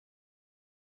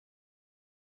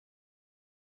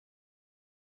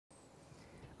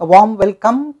A warm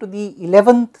welcome to the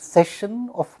 11th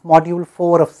session of module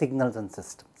 4 of Signals and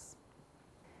Systems.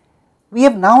 We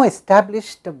have now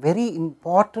established a very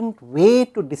important way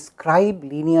to describe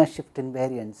linear shift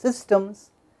invariant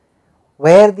systems,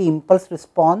 where the impulse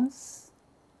response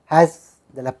has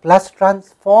the Laplace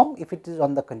transform if it is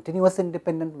on the continuous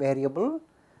independent variable,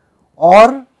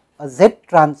 or a Z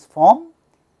transform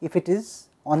if it is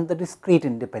on the discrete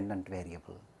independent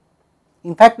variable.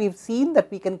 In fact, we have seen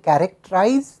that we can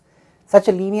characterize such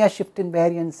a linear shift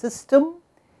invariant system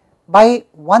by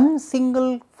one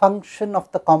single function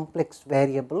of the complex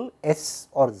variable S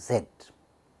or Z.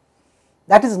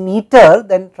 That is neater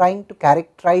than trying to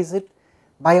characterize it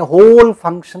by a whole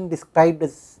function described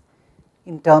as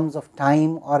in terms of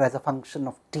time or as a function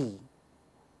of t.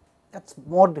 That is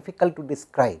more difficult to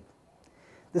describe.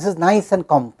 This is nice and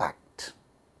compact.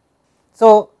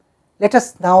 So, let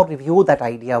us now review that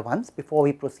idea once before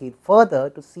we proceed further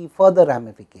to see further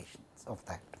ramifications of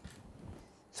that.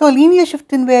 So, a linear shift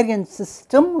invariant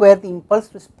system where the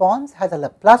impulse response has a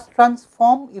Laplace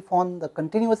transform if on the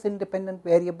continuous independent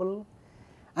variable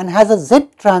and has a Z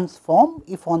transform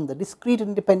if on the discrete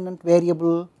independent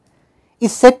variable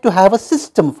is said to have a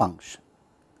system function.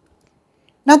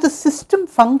 Now, the system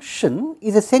function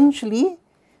is essentially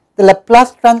the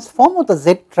Laplace transform or the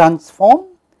Z transform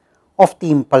of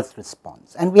the impulse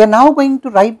response, and we are now going to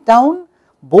write down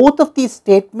both of these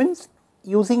statements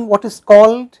using what is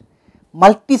called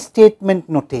multi-statement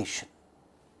notation.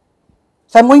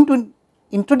 So, I am going to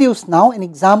introduce now an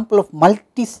example of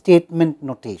multi-statement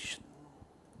notation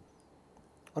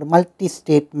or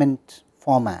multi-statement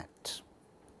format.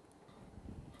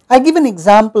 I give an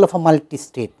example of a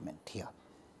multi-statement here.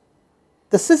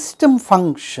 The system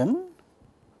function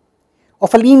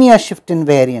of a linear shift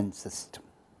invariant system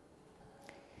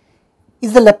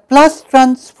is the Laplace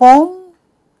transform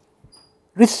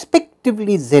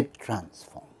respectively Z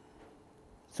transform.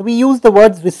 So, we use the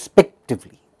words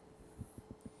respectively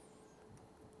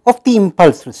of the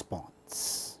impulse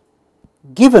response,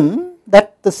 given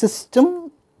that the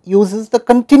system uses the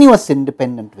continuous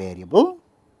independent variable,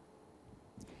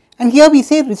 and here we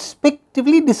say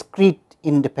respectively discrete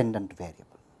independent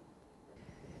variable.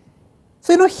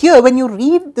 So, here when you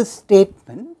read this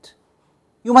statement,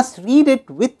 you must read it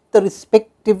with the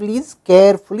respectively is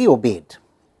carefully obeyed.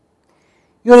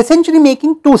 You are essentially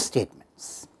making two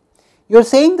statements. You are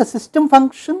saying the system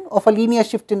function of a linear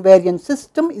shift invariant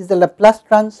system is the Laplace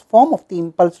transform of the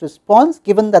impulse response,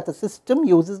 given that the system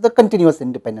uses the continuous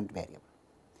independent variable.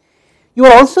 You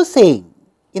are also saying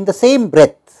in the same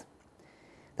breath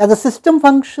that the system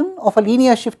function of a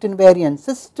linear shift invariant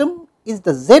system is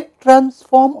the Z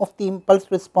transform of the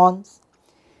impulse response,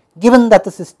 given that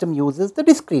the system uses the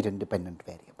discrete independent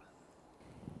variable.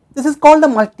 This is called a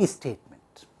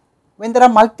multi-statement. When there are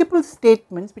multiple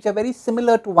statements which are very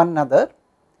similar to one another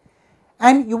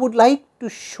and you would like to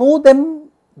show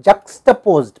them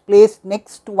juxtaposed, placed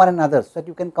next to one another so that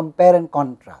you can compare and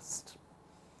contrast,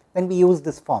 then we use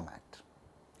this format.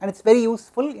 And it is very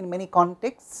useful in many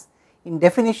contexts, in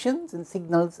definitions, in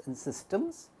signals and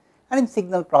systems, and in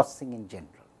signal processing in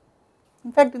general.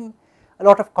 In fact, in a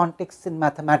lot of contexts in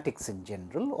mathematics in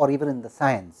general, or even in the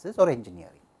sciences or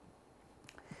engineering,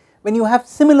 when you have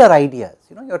similar ideas,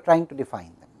 you are trying to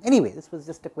define them. Anyway, this was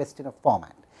just a question of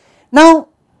format. Now,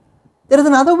 there is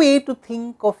another way to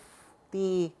think of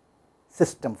the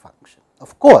system function.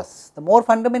 Of course, the more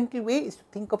fundamental way is to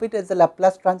think of it as a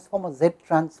Laplace transform or Z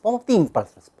transform of the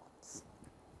impulse response.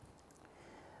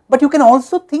 But you can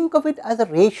also think of it as a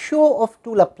ratio of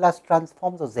two Laplace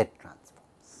transforms or Z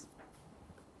transforms.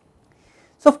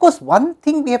 So, of course, one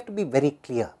thing we have to be very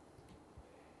clear.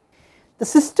 The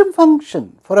system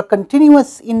function for a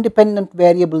continuous independent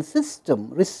variable system,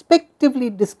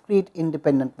 respectively discrete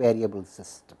independent variable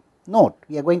system, note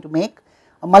we are going to make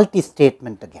a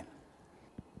multi-statement again,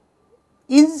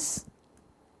 is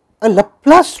a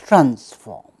Laplace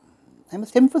transform. I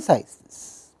must emphasize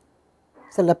this. It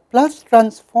is a Laplace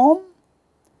transform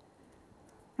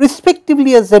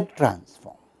respectively a Z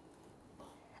transform,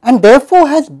 and therefore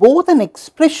has both an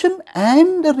expression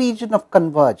and a region of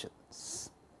convergence.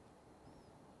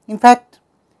 In fact,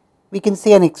 we can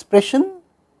say an expression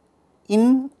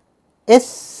in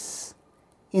S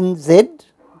in Z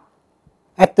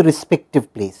at the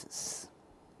respective places.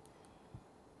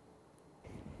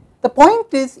 The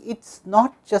point is, it is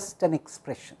not just an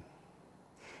expression,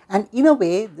 and in a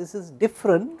way this is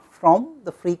different from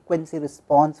the frequency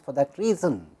response for that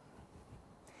reason.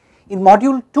 In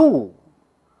module 2,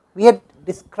 we had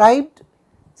described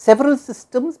several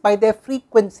systems by their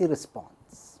frequency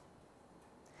response.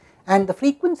 and the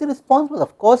frequency response was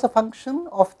of course a function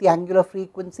of the angular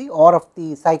frequency or of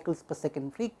the cycles per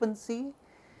second frequency,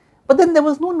 but then there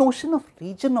was no notion of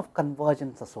region of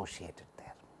convergence associated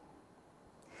there.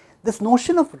 This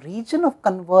notion of region of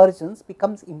convergence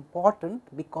becomes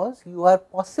important because you are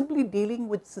possibly dealing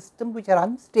with systems which are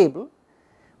unstable,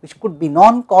 which could be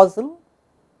non-causal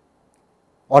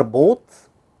or both,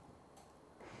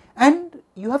 and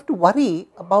you have to worry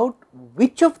about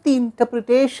which of the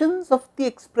interpretations of the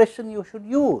expression you should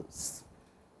use.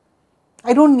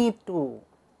 I do not need to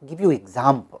give you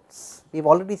examples, we have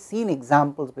already seen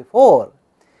examples before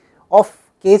of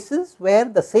cases where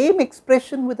the same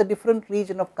expression with a different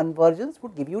region of convergence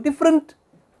would give you different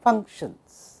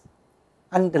functions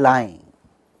underlying,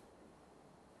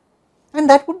 and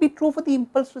that would be true for the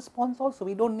impulse response also.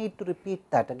 We do not need to repeat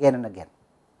that again and again.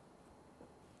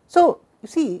 So, you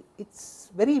see, it is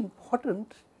very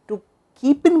important to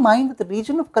keep in mind that the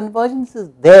region of convergence is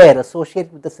there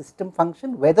associated with the system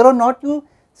function, whether or not you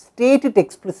state it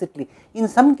explicitly. In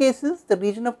some cases, the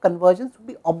region of convergence will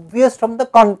be obvious from the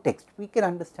context, we can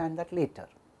understand that later.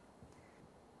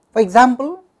 For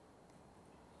example,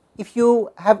 if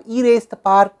you have e raised to the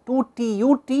power 2t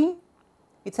ut,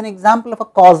 it is an example of a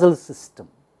causal system,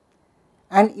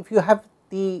 and if you have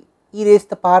the e raised to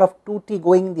the power of 2t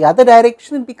going in the other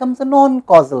direction, it becomes a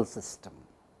non-causal system.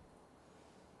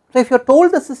 So, if you are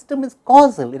told the system is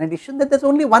causal, in addition that there is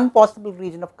only one possible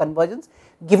region of convergence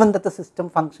given that the system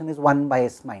function is 1 by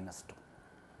s minus 2.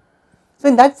 So,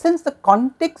 in that sense the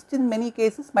context in many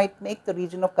cases might make the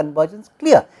region of convergence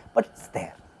clear, but it is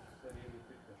there.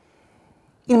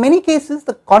 In many cases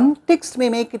the context may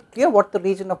make it clear what the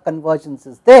region of convergence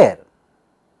is there,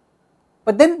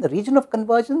 but then the region of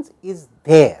convergence is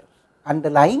there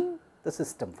underlying the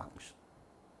system function,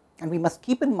 and we must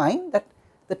keep in mind that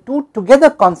the two together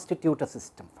constitute a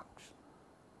system function.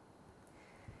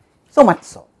 So much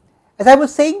so, as I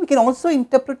was saying, we can also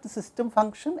interpret the system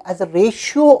function as a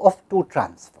ratio of two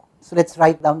transforms. So, let us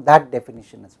write down that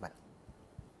definition as well.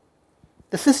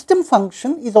 The system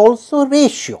function is also a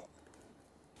ratio.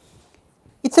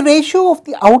 It is a ratio of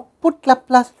the output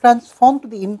Laplace transform to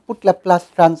the input Laplace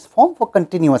transform for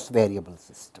continuous variable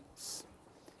systems,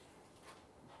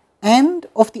 and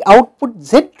of the output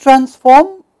Z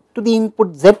transform to the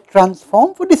input Z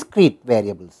transform for discrete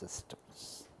variable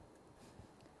systems.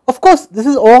 Of course, this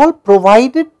is all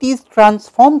provided these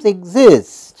transforms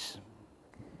exist.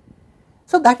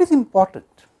 So, that is important.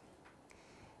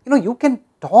 You can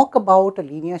talk about a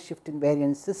linear shift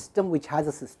invariant system which has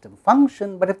a system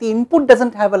function, but if the input does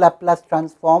not have a Laplace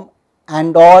transform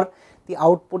and or the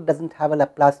output does not have a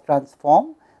Laplace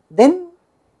transform, then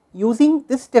using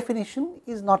this definition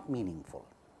is not meaningful.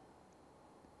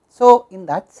 So, in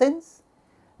that sense,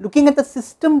 looking at the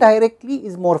system directly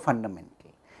is more fundamental,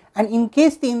 and in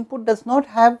case the input does not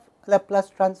have a Laplace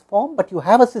transform, but you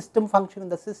have a system function in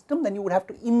the system, then you would have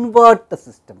to invert the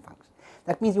system function.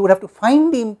 That means you would have to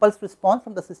find the impulse response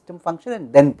from the system function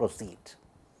and then proceed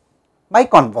by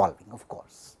convolving, of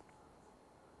course.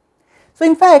 So,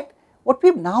 in fact, what we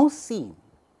have now seen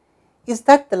is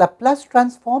that the Laplace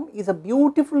transform is a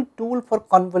beautiful tool for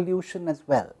convolution as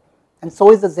well, and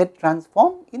so is the Z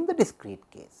transform in the discrete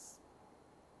case.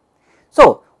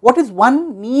 So, what is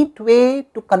one neat way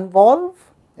to convolve?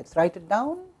 Let us write it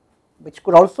down, which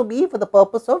could also be for the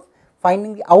purpose of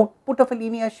finding the output of a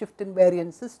linear shift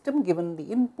invariant system given the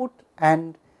input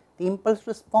and the impulse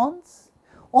response,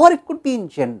 or it could be in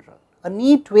general. A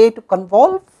neat way to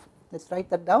convolve, let us write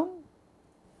that down.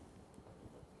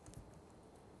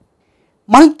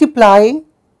 Multiply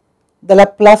the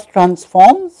Laplace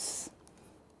transforms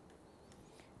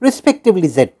respectively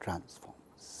Z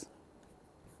transforms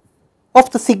of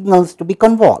the signals to be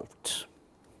convolved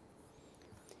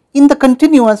in the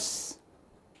continuous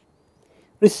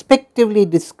respectively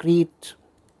discrete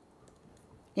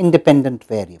independent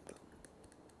variable.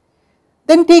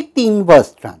 Then take the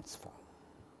inverse transform,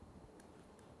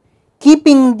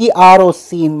 keeping the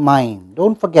ROC in mind, do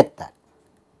not forget that.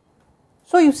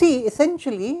 So, you see,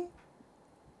 essentially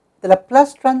the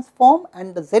Laplace transform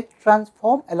and the Z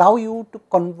transform allow you to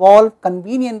convolve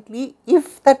conveniently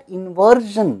if that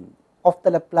inversion of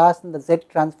the Laplace and the Z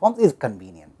transforms is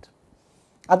convenient.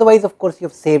 Otherwise, of course, you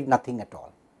have saved nothing at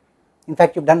all. In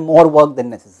fact, you have done more work than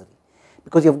necessary,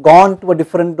 because you have gone to a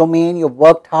different domain, you have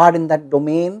worked hard in that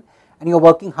domain, and you are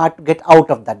working hard to get out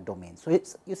of that domain. So,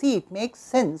 you see, it makes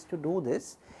sense to do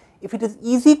this if it is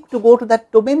easy to go to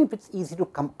that domain, if it is easy to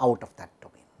come out of that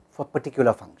domain for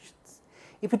particular functions.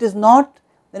 If it is not,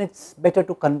 then it is better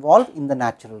to convolve in the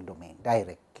natural domain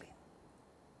directly.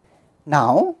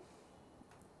 Now,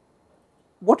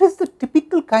 what is the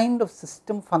typical kind of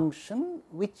system function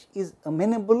which is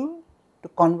amenable to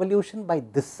convolution by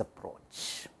this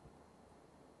approach?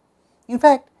 In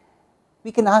fact,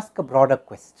 we can ask a broader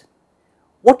question.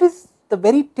 What is the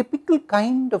very typical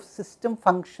kind of system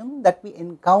function that we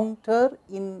encounter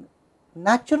in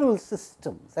natural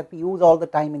systems that we use all the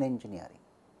time in engineering?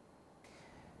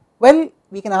 Well,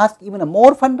 we can ask even a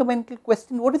more fundamental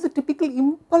question: what is the typical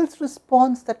impulse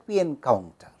response that we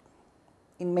encounter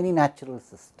in many natural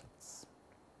systems?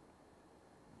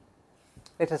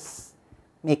 Let us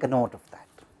make a note of that.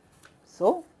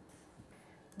 So,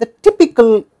 the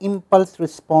typical impulse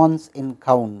response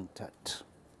encountered,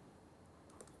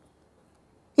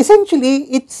 essentially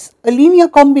it is a linear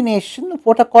combination of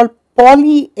what are called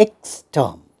poly-X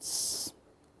terms.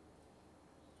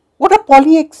 What are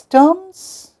poly-X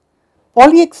terms?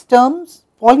 Poly-X terms,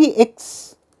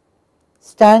 poly-X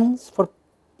stands for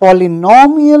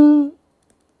polynomial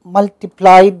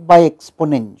multiplied by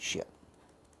exponential.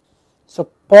 So,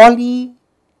 poly-X.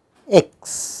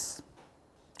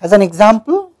 As an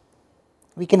example,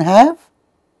 we can have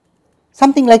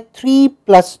something like 3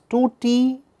 plus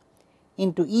 2t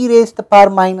into e raised to the power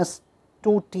minus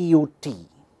 2t ut,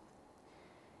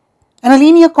 and a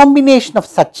linear combination of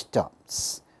such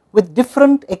terms with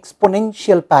different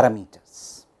exponential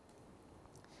parameters.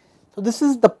 So, this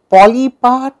is the poly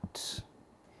part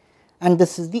and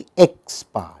this is the x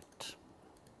part,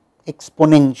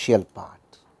 exponential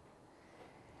part,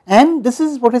 and this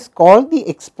is what is called the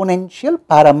exponential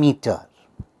parameter.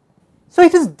 So,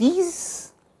 it is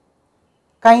these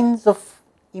kinds of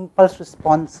impulse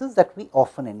responses that we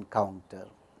often encounter.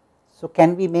 So,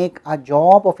 can we make our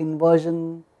job of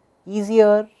inversion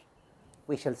easier?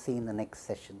 We shall see in the next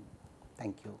session.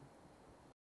 Thank you.